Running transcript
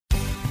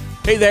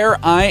Hey there,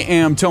 I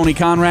am Tony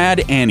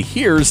Conrad, and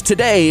here's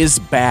today's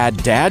bad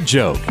dad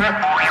joke.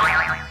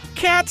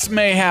 Cats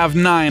may have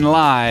 9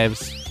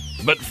 lives,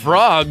 but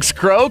frogs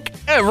croak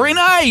every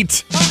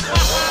night.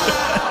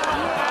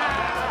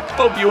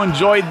 Hope you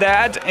enjoyed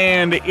that,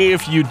 and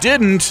if you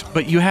didn't,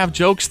 but you have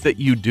jokes that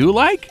you do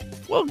like,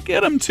 well,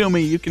 get them to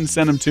me. You can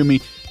send them to me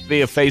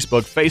via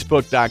Facebook,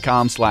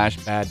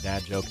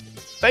 facebook.com/baddadjoke,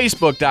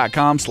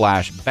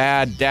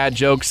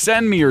 facebook.com/baddadjoke.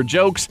 Send me your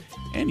jokes,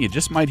 and you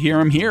just might hear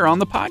them here on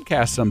the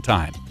podcast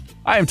sometime.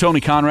 I am Tony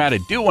Conrad. I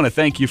do want to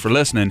thank you for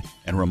listening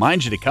and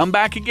remind you to come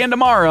back again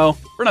tomorrow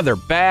for another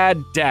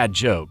bad dad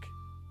joke.